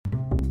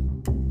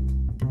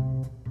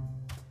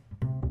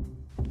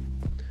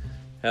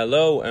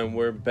Hello, and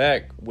we're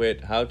back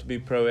with how to be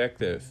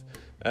proactive.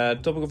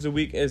 Topic of the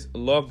week is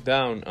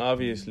lockdown,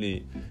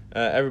 obviously.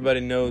 Everybody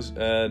knows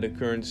the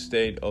current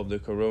state of the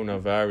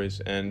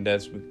coronavirus, and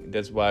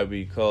that's why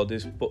we call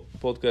this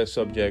podcast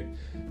subject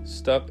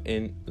Stuck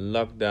in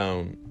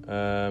Lockdown.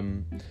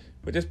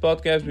 With this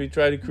podcast, we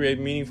try to create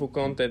meaningful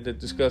content that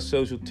discuss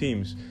social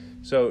themes.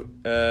 So,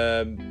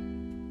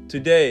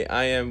 today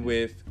I am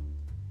with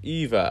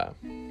Eva.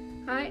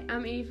 Hi,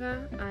 I'm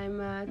Eva.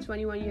 I'm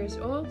 21 years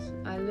old.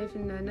 I live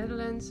in the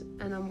Netherlands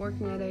and I'm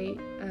working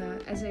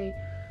as a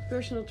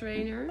personal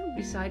trainer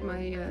beside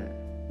my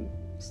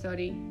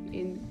study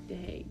in The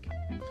Hague.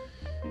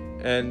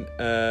 And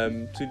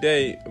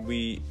today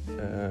we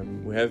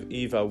have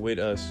Eva with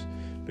us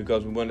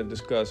because we want to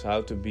discuss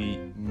how to be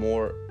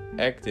more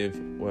active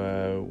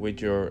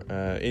with your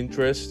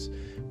interests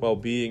while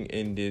being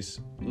in this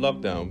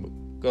lockdown.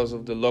 Because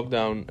of the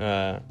lockdown,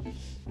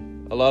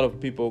 a lot of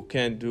people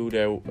can't do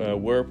their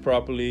work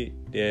properly.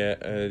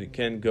 They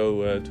can't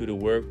go to the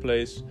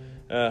workplace.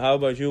 How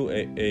about you,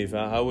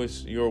 Eva? How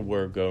is your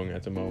work going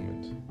at the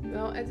moment?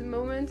 Well, at the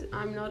moment,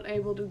 I'm not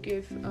able to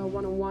give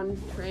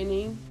one-on-one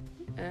training,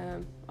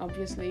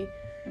 obviously.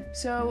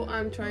 So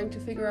I'm trying to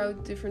figure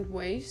out different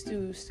ways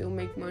to still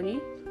make money.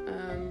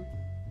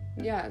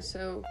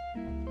 So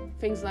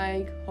things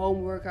like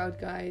home workout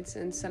guides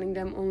and selling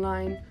them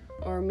online,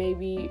 or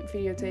maybe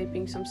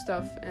videotaping some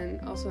stuff and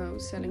also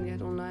selling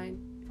that online.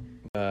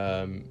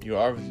 You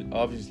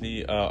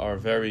obviously are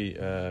very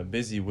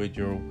busy with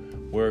your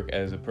work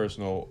as a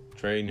personal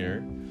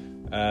trainer,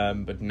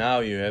 but now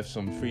you have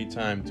some free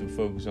time to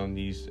focus on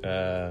these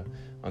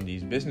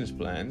business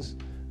plans.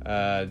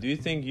 Do you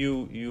think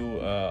you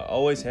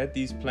always had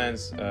these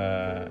plans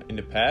in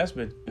the past,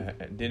 but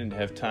didn't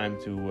have time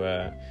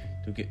to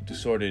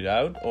sort it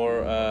out,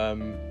 or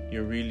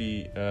you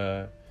really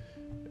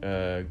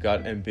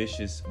got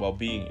ambitious while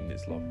being in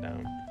this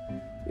lockdown?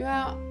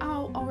 Yeah, I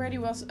already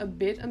was a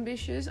bit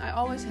ambitious. I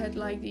always had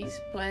like these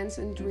plans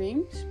and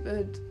dreams,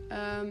 but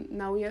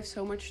now we have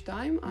so much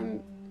time.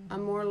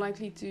 I'm more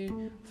likely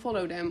to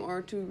follow them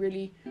or to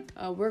really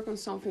work on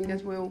something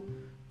that will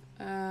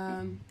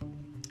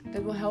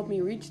help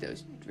me reach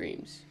those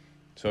dreams.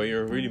 So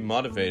you're really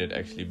motivated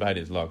actually by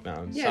this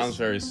lockdown. Yes. Sounds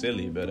very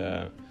silly,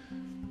 but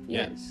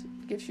yes,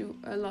 it gives you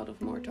a lot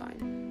of more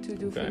time to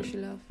do things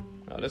you love.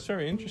 Oh, that's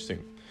very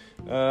interesting.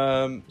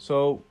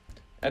 So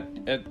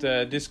at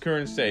this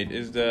current state,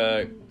 is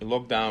the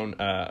lockdown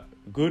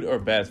good or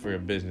bad for your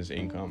business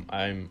income?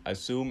 I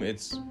assume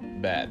it's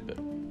bad, but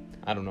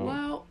I don't know.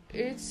 Well,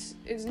 it's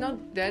not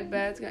that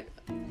bad.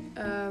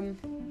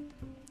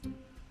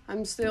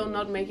 I'm still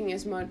not making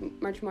as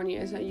much money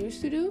as I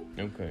used to do.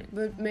 Okay.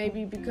 But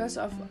maybe because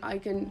of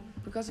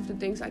the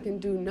things I can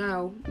do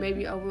now,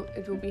 maybe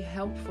it will be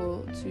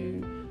helpful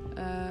to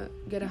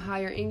get a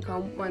higher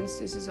income once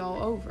this is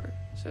all over.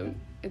 So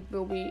it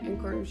will be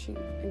encouraging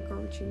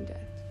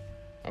that.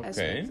 Okay.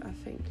 Aspect, I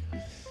think.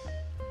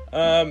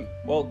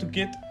 Well, to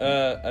get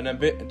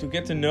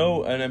to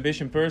know an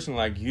ambitious person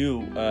like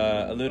you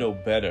a little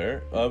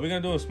better, we're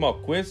gonna do a small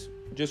quiz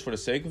just for the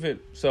sake of it.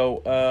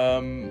 So,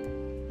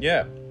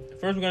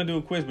 first we're gonna do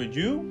a quiz with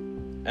you,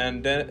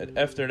 and then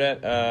after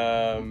that,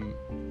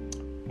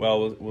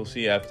 we'll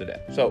see after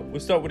that. So we'll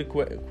start with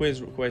the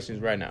quiz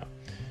questions right now.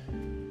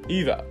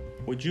 Eva,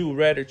 would you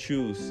rather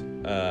choose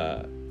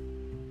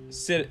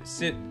sit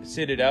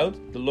it out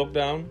the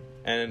lockdown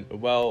and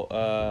while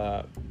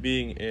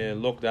being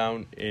in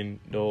lockdown in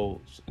the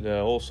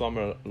whole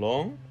summer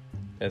long?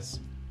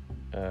 That's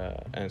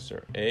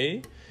answer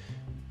A.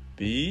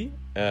 B,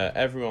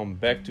 everyone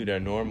back to their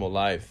normal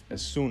life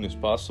as soon as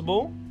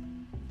possible.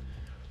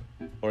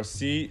 Or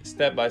C,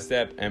 step by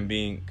step and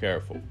being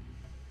careful.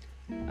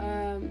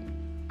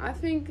 I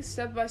think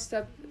step by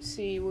step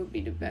C would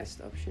be the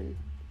best option.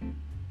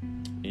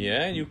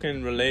 Yeah, you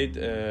can relate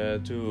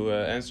to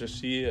answer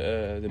C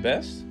the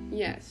best?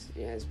 Yes.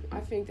 I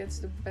think that's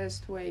the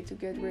best way to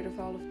get rid of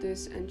all of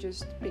this and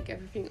just pick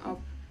everything up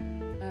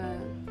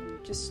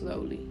just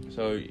slowly.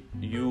 So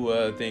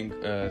you think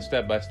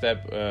step by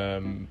step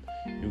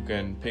you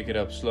can pick it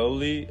up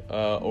slowly,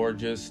 or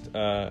just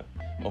a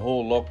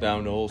whole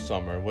lockdown the whole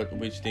summer?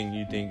 Which thing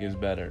you think is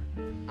better?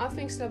 I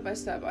think step by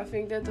step. I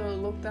think that the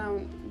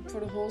lockdown for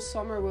the whole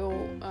summer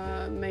will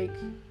make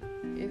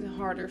it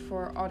harder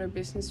for other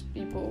business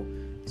people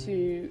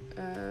to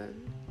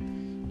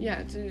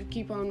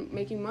keep on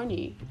making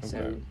money. Okay.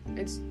 So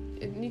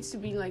it needs to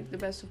be like the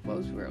best of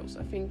both worlds.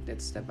 I think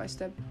that step by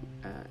step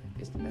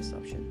is the best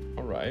option.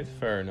 All right,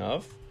 fair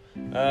enough.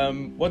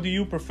 What do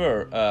you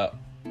prefer?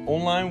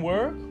 Online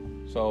work,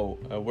 so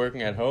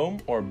working at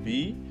home, or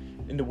B,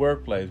 in the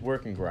workplace,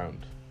 working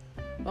ground?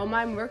 Well,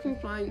 my working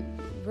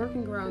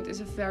ground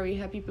is a very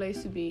happy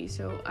place to be,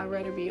 so I'd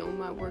rather be on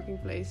my working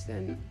place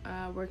than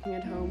working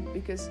at home,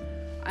 because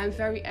I'm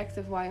very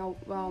active while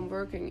I'm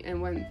working,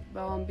 and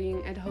while I'm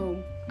being at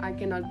home, I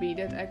cannot be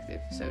that active.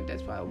 So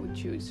that's why I would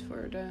choose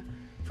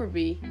for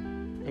B.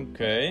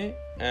 Okay,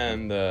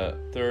 and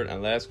third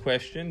and last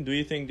question: do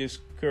you think this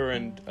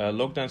current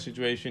lockdown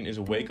situation is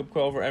a wake-up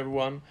call for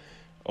everyone,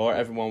 or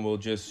everyone will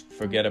just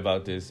forget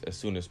about this as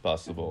soon as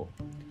possible?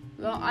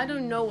 Well, I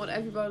don't know what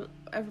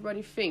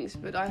everybody thinks,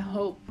 but I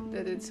hope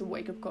that it's a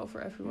wake-up call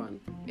for everyone.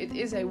 It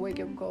is a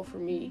wake-up call for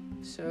me,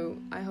 so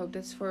I hope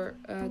that's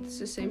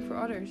the same for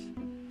others.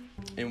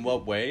 In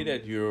what way?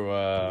 That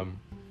you're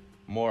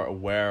more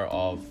aware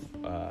of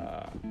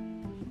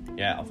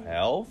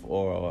health,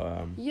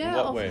 or in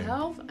what way?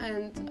 Health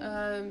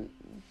and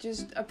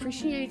just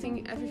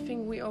appreciating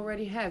everything we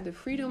already have, the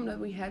freedom that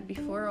we had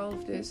before all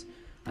of this.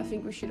 I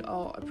think we should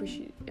all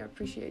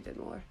appreciate it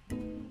more.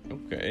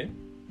 Okay.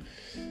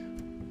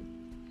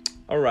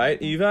 All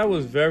right, Eva, it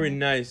was very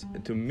nice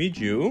to meet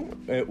you.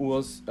 It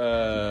was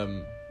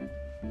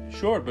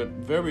short, but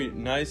very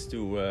nice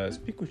to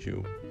speak with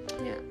you.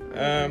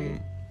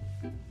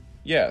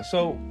 Yeah.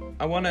 So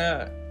I want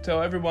to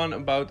tell everyone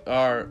about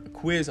our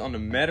quiz on the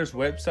Matters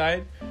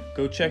website.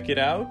 Go check it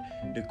out.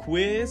 The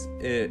quiz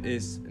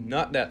is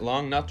not that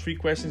long, not 3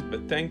 questions,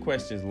 but 10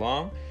 questions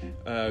long.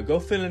 Go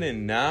fill it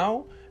in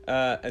now.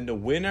 And the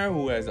winner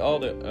who has all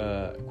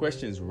the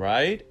questions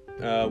right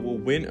will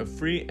win a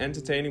free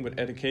entertaining but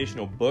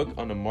educational book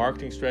on the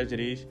marketing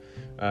strategies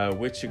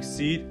which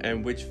succeed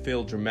and which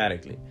fail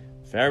dramatically.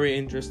 Very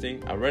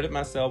interesting. I read it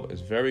myself.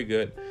 It's very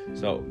good.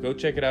 So go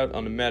check it out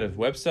on the Matters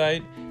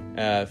website.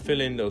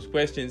 Fill in those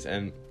questions,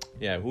 and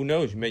who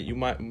knows? You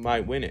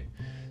might win it.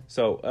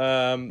 So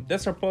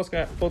that's our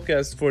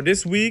podcast for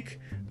this week.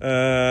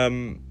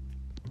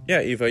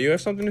 Eva, you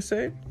have something to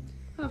say?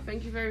 Oh,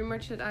 thank you very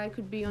much that I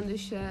could be on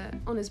this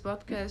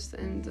podcast,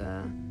 and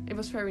it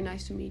was very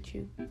nice to meet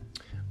you.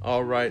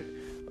 All right,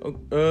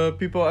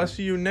 people. I'll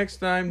see you next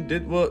time.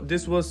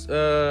 This was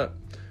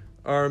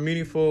our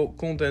meaningful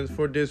content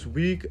for this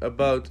week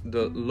about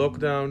the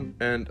lockdown,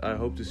 and I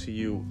hope to see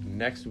you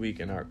next week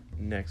in our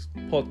next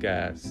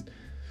podcast.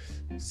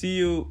 See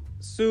you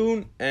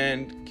soon,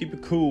 and keep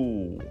it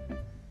cool.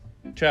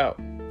 Ciao.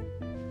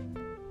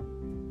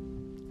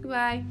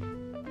 Goodbye.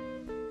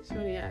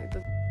 Sorry,